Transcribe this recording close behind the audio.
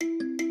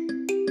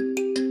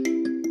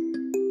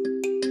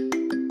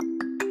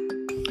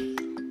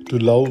To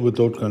love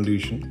without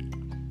condition,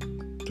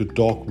 to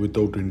talk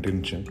without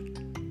intention,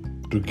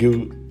 to give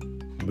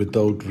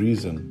without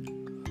reason,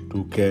 to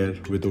care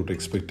without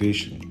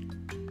expectation.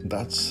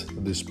 That's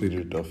the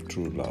spirit of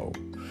true love.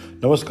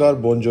 Namaskar,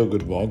 bonjour,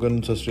 good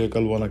morning,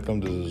 sasriyakal,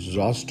 vanakkam. This is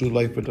Ras to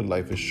Life with a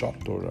Life is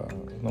Short.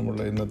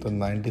 നമ്മുടെ ഇന്നത്തെ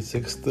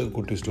 96th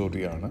കുട്ടി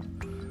സ്റ്റോറിയാണ്.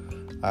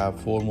 I have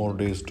 4 more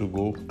days to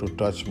go to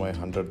touch my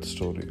 100th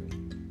story.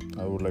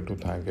 I would like to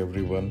thank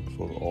everyone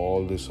for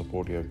all the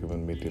support you have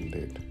given me till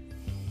date.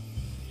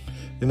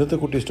 ഇന്നത്തെ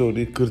കുട്ടി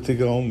story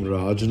കൃത്തികാവും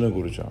രാജിനെ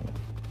കുറിച്ചാണ്.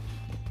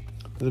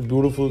 It's a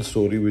beautiful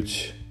story which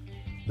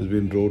has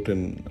been wrote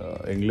in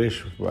English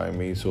by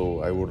me, so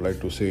I would like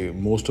to say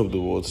most of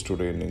the words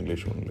today in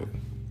English only.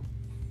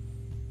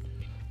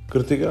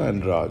 Kritika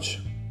and Raj.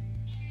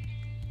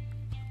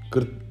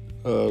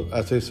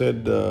 As I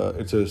said,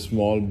 it's a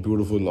small,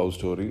 beautiful love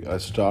story.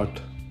 I start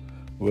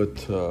with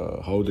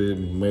how they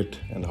met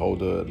and how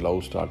the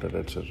love started,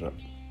 etc.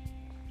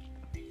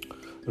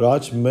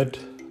 Raj met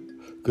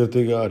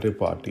Kritika at a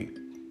party.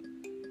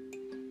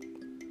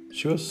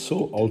 She was so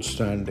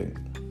outstanding.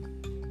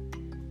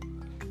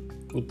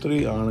 ഒത്തിരി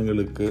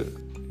ആണുങ്ങൾക്ക്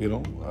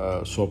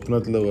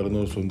സ്വപ്നത്തിൽ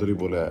വരുന്ന ഒരു സുന്ദരി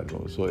പോലെ ആയിരുന്നു.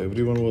 So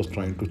everyone was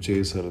trying to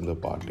chase her in the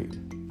party.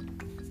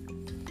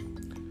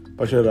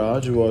 പക്ഷേ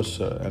Raj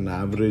was an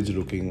average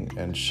looking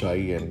and shy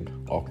and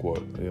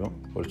awkward.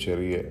 ഒരു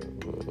ചെറിയ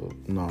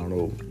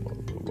നാണവും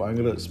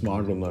ഭയങ്കര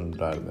സ്മാർട്ടൊന്നും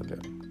ഉണ്ടായിരുന്നില്ല.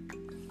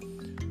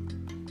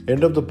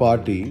 End of the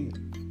party,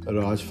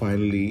 Raj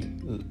finally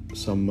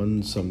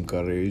summoned some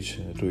courage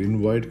to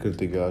invite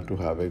Kritika to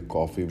have a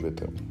coffee with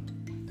him.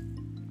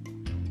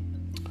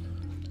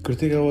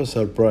 Kritika was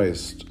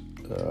surprised,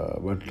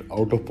 but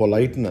out of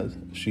politeness,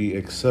 she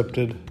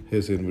accepted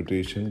his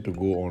invitation to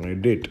go on a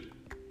date.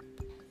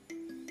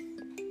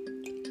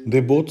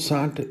 They both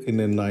sat in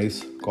a nice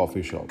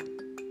coffee shop.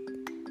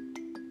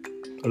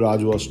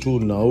 Raj was too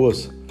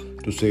nervous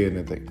to say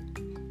anything.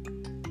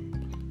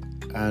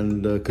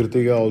 And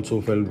Kritika also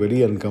felt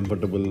very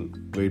uncomfortable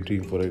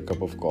waiting for a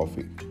cup of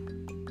coffee.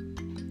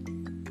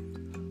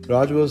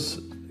 Raj was,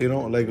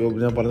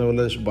 ഞാൻ പറഞ്ഞ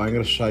പോലെ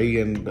ഭയങ്കര shy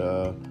and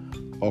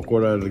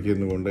awkward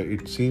ആയിരിക്കുന്നതുകൊണ്ട്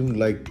it seemed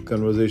like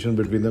conversation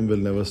between them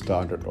will never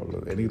start at all.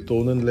 എനിക്ക്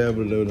തോന്നുന്നില്ല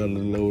അവരുടെ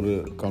ഒരു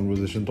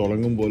conversation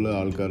തുടങ്ങും പോലെ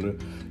ആൾക്കാർ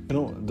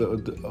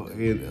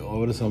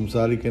അവർ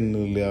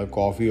സംസാരിക്കുന്നില്ല.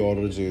 കോഫി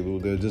ഓർഡർ ചെയ്തു.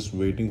 They are just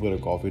waiting for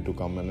A coffee to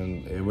come and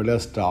എവിടെ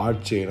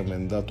സ്റ്റാർട്ട് ചെയ്യണം,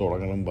 എന്താ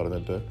തുടങ്ങണം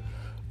പറഞ്ഞിട്ട്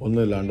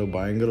ഒന്നുമില്ലാണ്ട്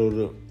ഭയങ്കര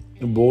ഒരു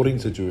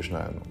ബോറിംഗ് സിറ്റുവേഷൻ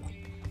ആയിരുന്നു.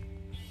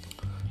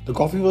 The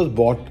coffee was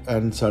bought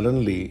and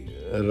suddenly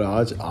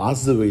Raj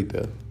asked the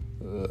waiter,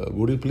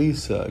 would you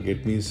please get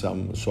me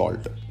some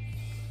salt?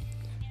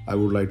 I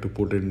would like to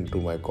put it into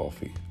my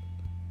coffee.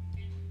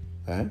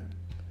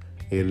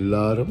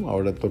 എല്ലാവരും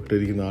അവിടെ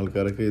തൊട്ടിരിക്കുന്ന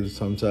ആൾക്കാരൊക്കെ ഇത്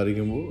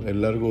സംസാരിക്കുമ്പോൾ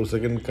എല്ലാവർക്കും ഒരു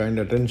സെക്കൻഡ്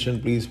കൈൻഡ് അറ്റൻഷൻ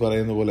പ്ലീസ്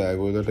പറയുന്ന പോലെ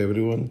ആകും. That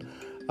every one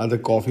at the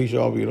coffee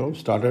shop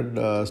started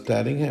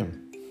steering him.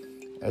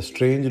 A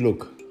strange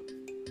look.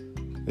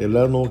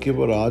 എല്ലാവരും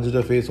നോക്കിയപ്പോൾ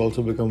രാജിൻ്റെ face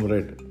also become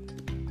red.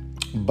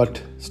 But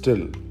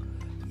still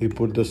he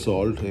put the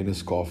salt in his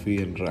coffee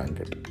and drank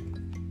it.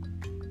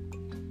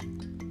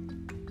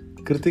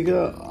 Kritika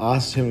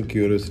asked him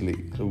curiously,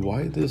 why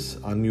this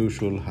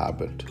unusual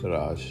habit,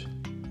 Raj?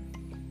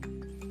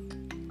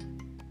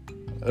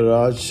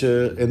 Raj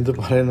എന്ത്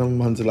പറയണം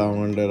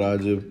മനസ്സിലാവാണ്ട്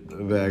രാജ്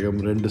വേഗം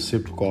 2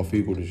 zip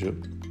coffee കുടിച്ചു.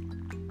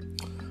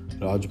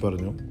 രാജ്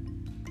പറഞ്ഞു,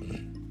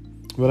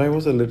 when I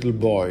was a little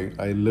boy,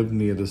 I lived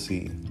near the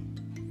sea.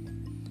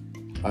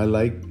 I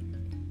liked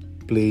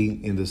playing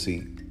in the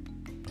sea.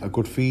 I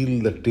could feel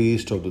the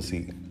taste of the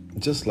sea,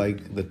 just like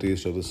the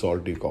taste of the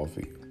salty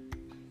coffee.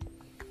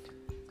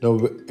 Now,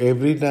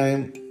 every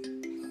time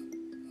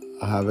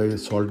I have a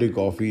salty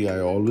coffee, I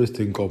always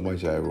think of my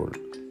childhood.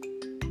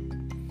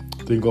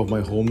 Think of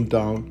my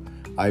hometown.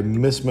 I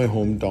miss my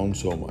hometown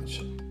so much.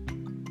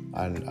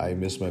 And I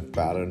miss my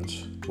parents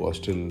who are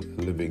still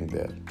living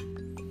there.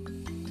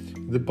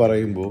 ഇത്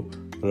പറയുമ്പോൾ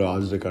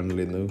രാജിൻ്റെ കണ്ണിൽ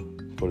നിന്ന്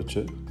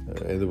കുറച്ച്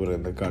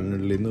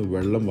കണ്ണിൽ നിന്ന്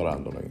വെള്ളം വരാൻ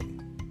തുടങ്ങി.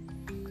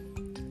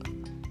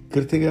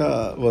 Kritika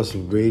was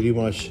very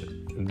much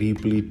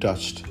deeply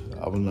touched.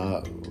 അവൻ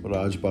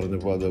രാജ്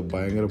പറഞ്ഞപ്പോൾ അത്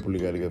ഭയങ്കര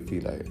പുള്ളിക്കാരിക്ക്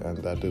ഫീലായി.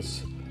 And that is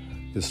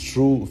his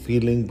true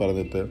feeling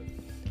പറഞ്ഞിട്ട്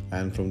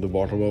and from the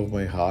bottom of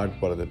my heart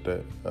പറഞ്ഞിട്ട്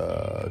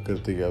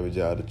കൃത്തിക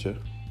വിചാരിച്ച്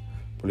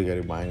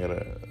പുള്ളിക്കാരി ഭയങ്കര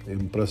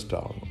ഇംപ്രസ്ഡ്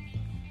ആവുന്നു.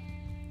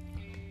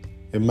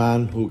 A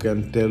man who can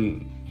tell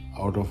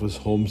out of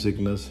his home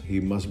sickness he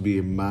must be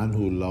a man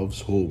who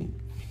loves home,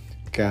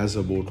 cares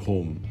about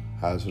home,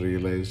 has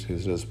realized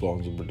his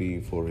responsibility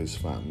for his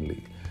family.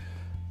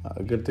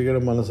 കൃത്തികയുടെ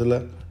മനസ്സിൽ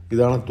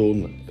ഇതാണ്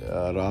തോന്നുന്നത്.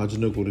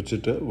 രാജിനെ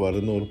കുറിച്ചിട്ട്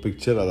വരുന്ന ഒരു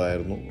പിക്ചർ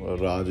അതായിരുന്നു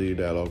രാജ് ഈ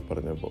ഡയലോഗ്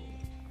പറഞ്ഞപ്പോൾ.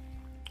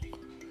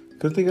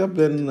 Kritika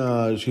then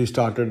she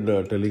started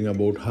telling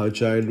about her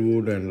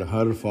childhood and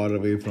her far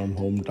away from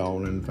hometown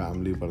and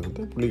family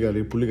പറഞ്ഞിട്ട്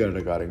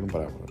പുള്ളിക്കാരുടെ കാര്യങ്ങൾ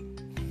പറയാൻ പറഞ്ഞു.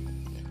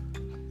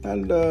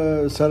 And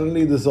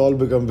suddenly this all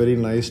become very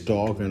nice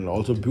talk and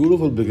also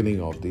beautiful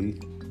beginning of the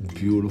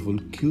beautiful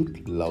cute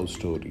love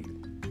story.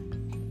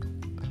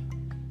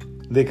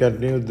 They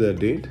continued their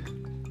date.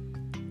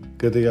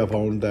 Kritika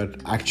found that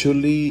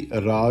actually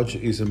Raj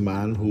is a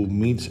man who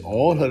meets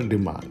all her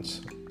demands.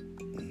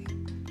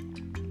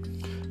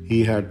 He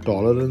had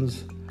tolerance,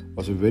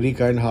 was a very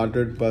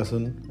kind-hearted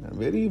person, a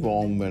very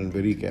warm and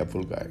very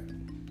careful guy.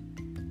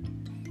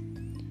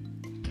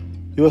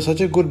 He was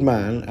such a good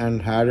man, and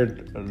had it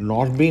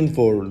not been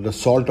for the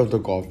salt of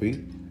the coffee,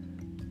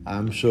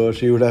 I'm sure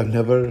she would have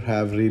never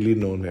have really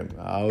known him.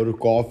 ആ ഒരു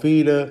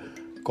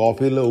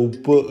കോഫിയിൽ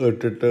ഉപ്പ്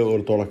ഇട്ടിട്ട്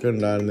ഒരു തുടക്കം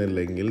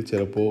ഉണ്ടായിരുന്നില്ലെങ്കിൽ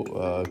ചിലപ്പോൾ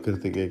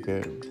കൃത്തികയ്ക്ക്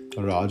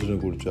രാജിനെ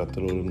കുറിച്ച്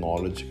അത്ര ഒരു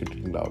knowledge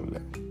കിട്ടിയിട്ടുണ്ടാവില്ല.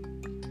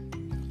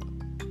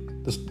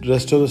 The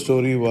rest of the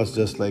story was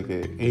just like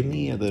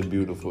any other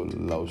beautiful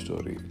love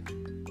story.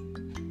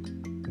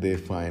 They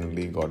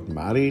finally got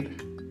married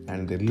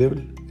and they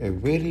lived a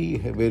very,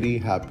 very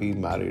happy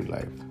married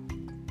life.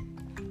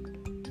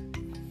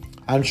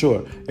 And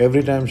sure,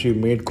 every time she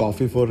made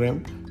coffee for him,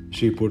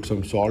 she put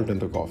some salt in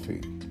the coffee,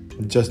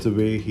 just the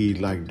way he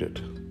liked it.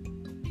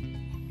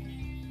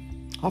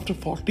 After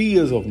 40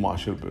 years of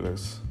martial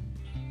bliss,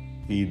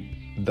 he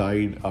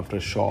died after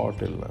a short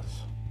illness.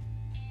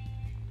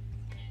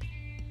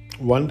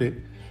 One day,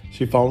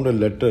 she found a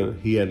letter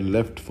he had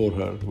left for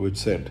her which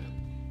said,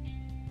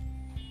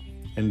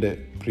 "Ende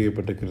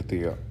priyapetta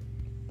Kritika,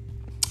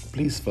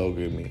 please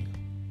forgive me.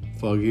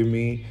 Forgive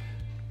me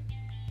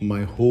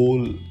my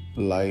whole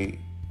lie.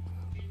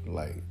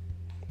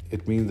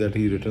 It means that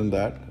he written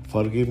that,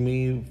 forgive me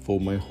for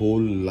my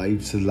whole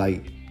life's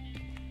lie.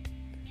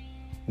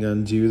 ഞാൻ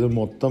ജീവിതം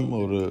മൊത്തം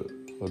ഒരു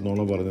നുണ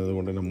പറഞ്ഞത്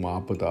കൊണ്ട് തന്നെ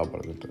മാപ്പ്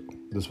പറഞ്ഞിട്ട്.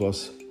 This was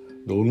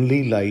the only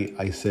lie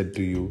I said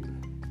to you,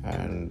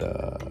 and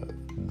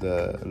the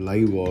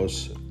lie was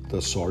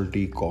the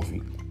salty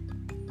coffee."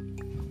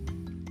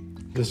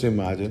 Just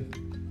imagine,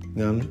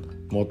 ഞാൻ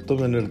മൊത്തം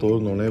എൻ്റെ അടുത്ത് ഒരു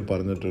നുണയെ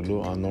പറഞ്ഞിട്ടുള്ളൂ.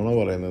 ആ നുണ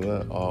പറയുന്നത്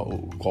ആ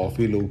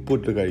കോഫിയിൽ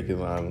ഉപ്പിട്ട്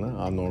കഴിക്കുന്നതാണ്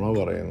ആ നുണ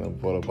പറയുന്നത്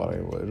പോലെ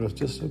പറയുമ്പോൾ it was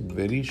just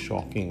very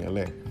shocking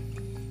അല്ലേ.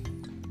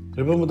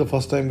 Remember the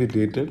first time we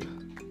dated,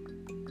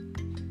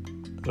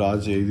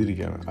 Raj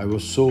എഴുതിയിരിക്കുകയാണ്, I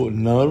was so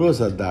nervous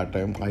at that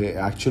time.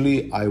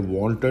 I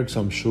wanted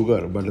some sugar,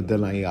 but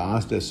then I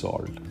asked a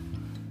salt.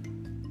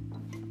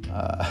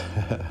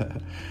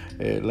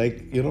 Like,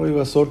 he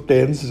was so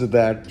tense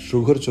that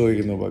sugar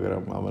ചോദിക്കുന്ന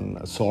പകരം അവൻ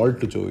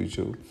salt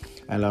ചോദിച്ചു.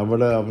 And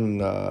അവിടെ അവൻ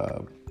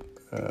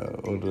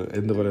ഒരു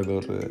എന്താ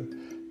പറയുന്നത്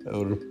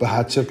ഒരു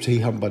പാച്ചപ്പ്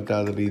ചെയ്യാൻ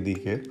പറ്റാത്ത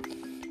രീതിക്ക്,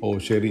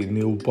 ശരി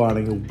ഇനി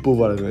ഉപ്പാണെങ്കിൽ ഉപ്പ്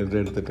പറഞ്ഞിട്ട്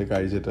എടുത്തിട്ട്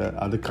കഴിച്ചിട്ട്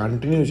അത്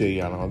കണ്ടിന്യൂ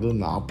ചെയ്യണം. അത്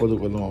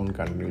 40 കൊല്ലം അവൻ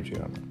കണ്ടിന്യൂ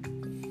ചെയ്യണം.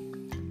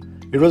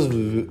 It was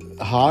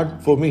hard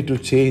for me to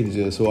change,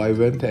 so I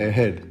went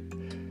ahead.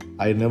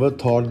 I never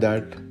thought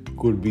that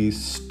could be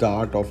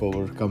start of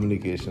our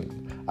communication.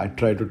 I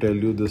tried to tell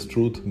you this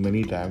truth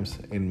many times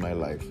in my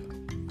life.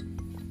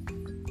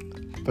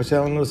 പക്ഷേ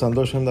അവനൊരു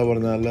സന്തോഷം എന്താ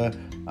പറഞ്ഞാൽ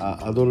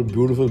അതൊരു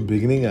beautiful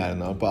beginning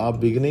ആയിരുന്നു. അപ്പോൾ ആ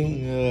beginning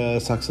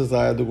success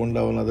ആയതുകൊണ്ട്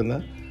അവൻ അതിന്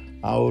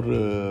ആ ഒരു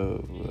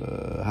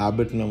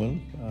ഹാബിറ്റിന് അവൻ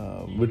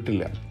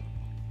വിട്ടില്ല.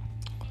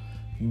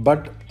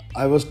 But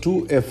I was too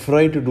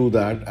afraid to do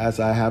that, as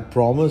I have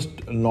promised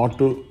not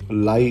to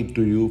lie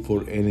to you for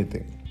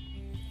anything.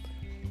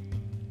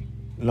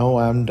 Now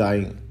I am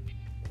dying,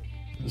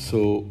 so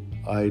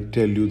I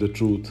tell you the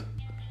truth.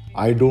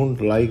 I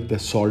don't like the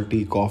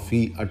salty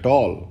coffee at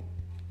all.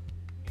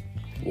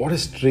 What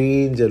a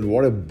strange and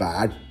what a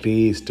bad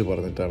taste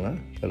പറഞ്ഞിട്ടാണ്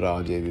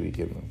രാജ്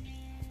എഴുതിയിരിക്കുന്നത്.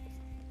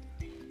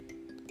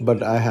 But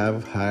I have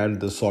had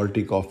the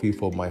salty coffee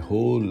for my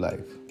whole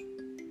life.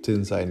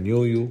 Since I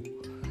knew you,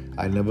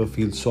 I never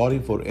feel sorry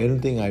for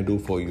anything I do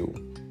for you.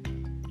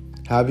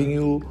 Having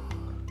you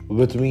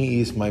with me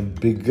is my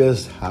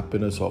biggest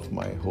happiness of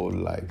my whole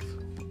life.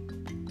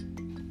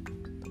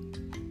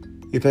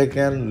 If I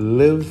can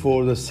live for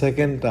the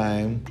second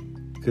time,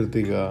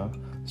 Kritika,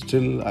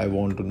 still I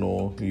want to know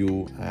you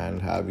and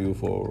have you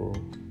for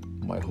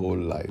my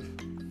whole life.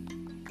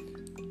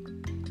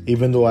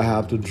 Even though I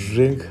have to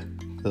drink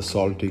the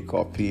salty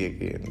coffee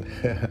again.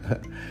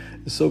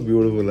 It's so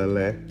beautiful,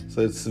 Allah. So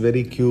it's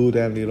very cute,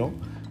 and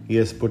he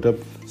has put up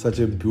such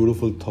a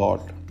beautiful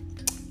thought.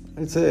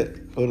 It's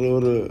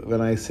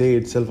when I say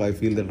itself, I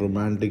feel that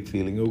romantic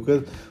feeling.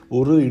 Because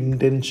ഒരു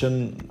intention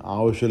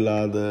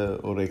ആവശ്യമില്ലാத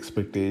ഒരു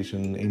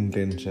expectation,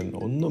 intention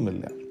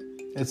ഒന്നുമില്ല.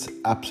 It's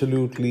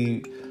absolutely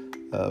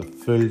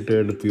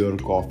filtered pure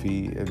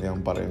coffee എന്ന് ഞാൻ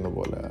പറയുന്ന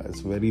പോലെ.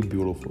 It's very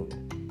beautiful.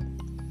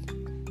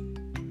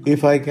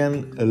 If I can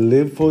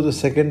live for the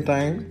second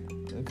time,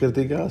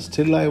 Kritika,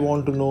 still I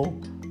want to know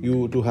you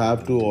to have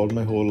to all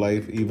my whole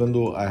life, even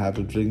though I have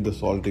to drink the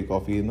salty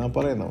coffee.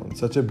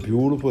 Such a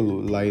beautiful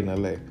line,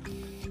 alle.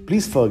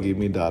 Please forgive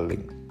me,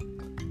 darling,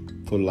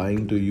 for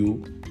lying to you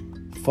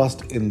first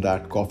in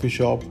that coffee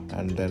shop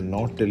and then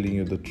not telling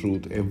you the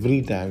truth every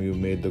time you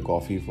made the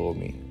coffee for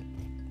me.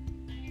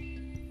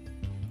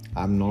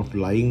 I'm not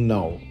lying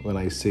now when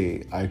I say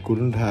I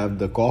couldn't have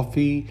the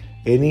coffee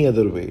any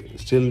other way,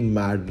 still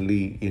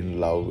madly in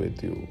love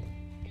with you.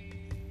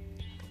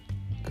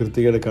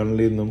 കൃത്തികയുടെ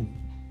കണ്ണിൽ നിന്നും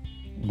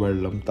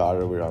വെള്ളം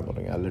താഴെ വീഴാൻ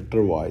തുടങ്ങി ആ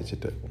letter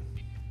വായിച്ചിട്ട്.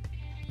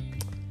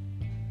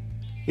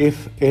 If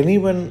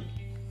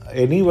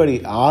anybody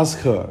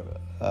asks her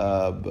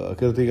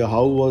Kritika,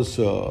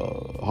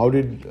 how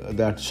did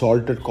that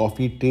salted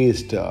coffee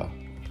taste?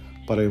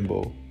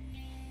 Parayumbo,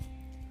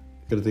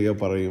 Kritika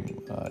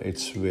parayum,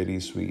 it's very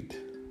sweet.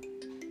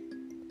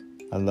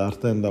 And the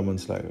artha enda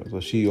manasilayo. So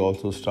she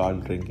also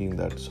started drinking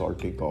that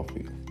salty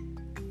coffee.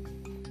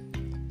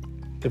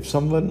 If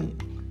someone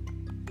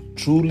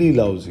truly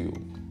loves you,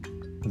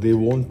 they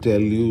won't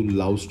tell you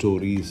love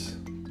stories.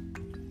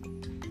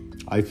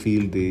 I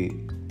feel they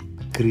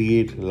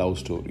create love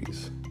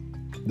stories.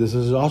 This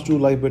is Raj to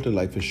Life Better.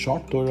 Life is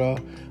short, Tora.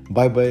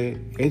 Bye bye.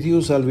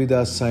 Adios,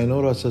 alvida,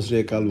 sayonara,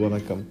 sasriyakal,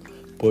 vanakkam.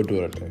 Poitu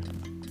varate.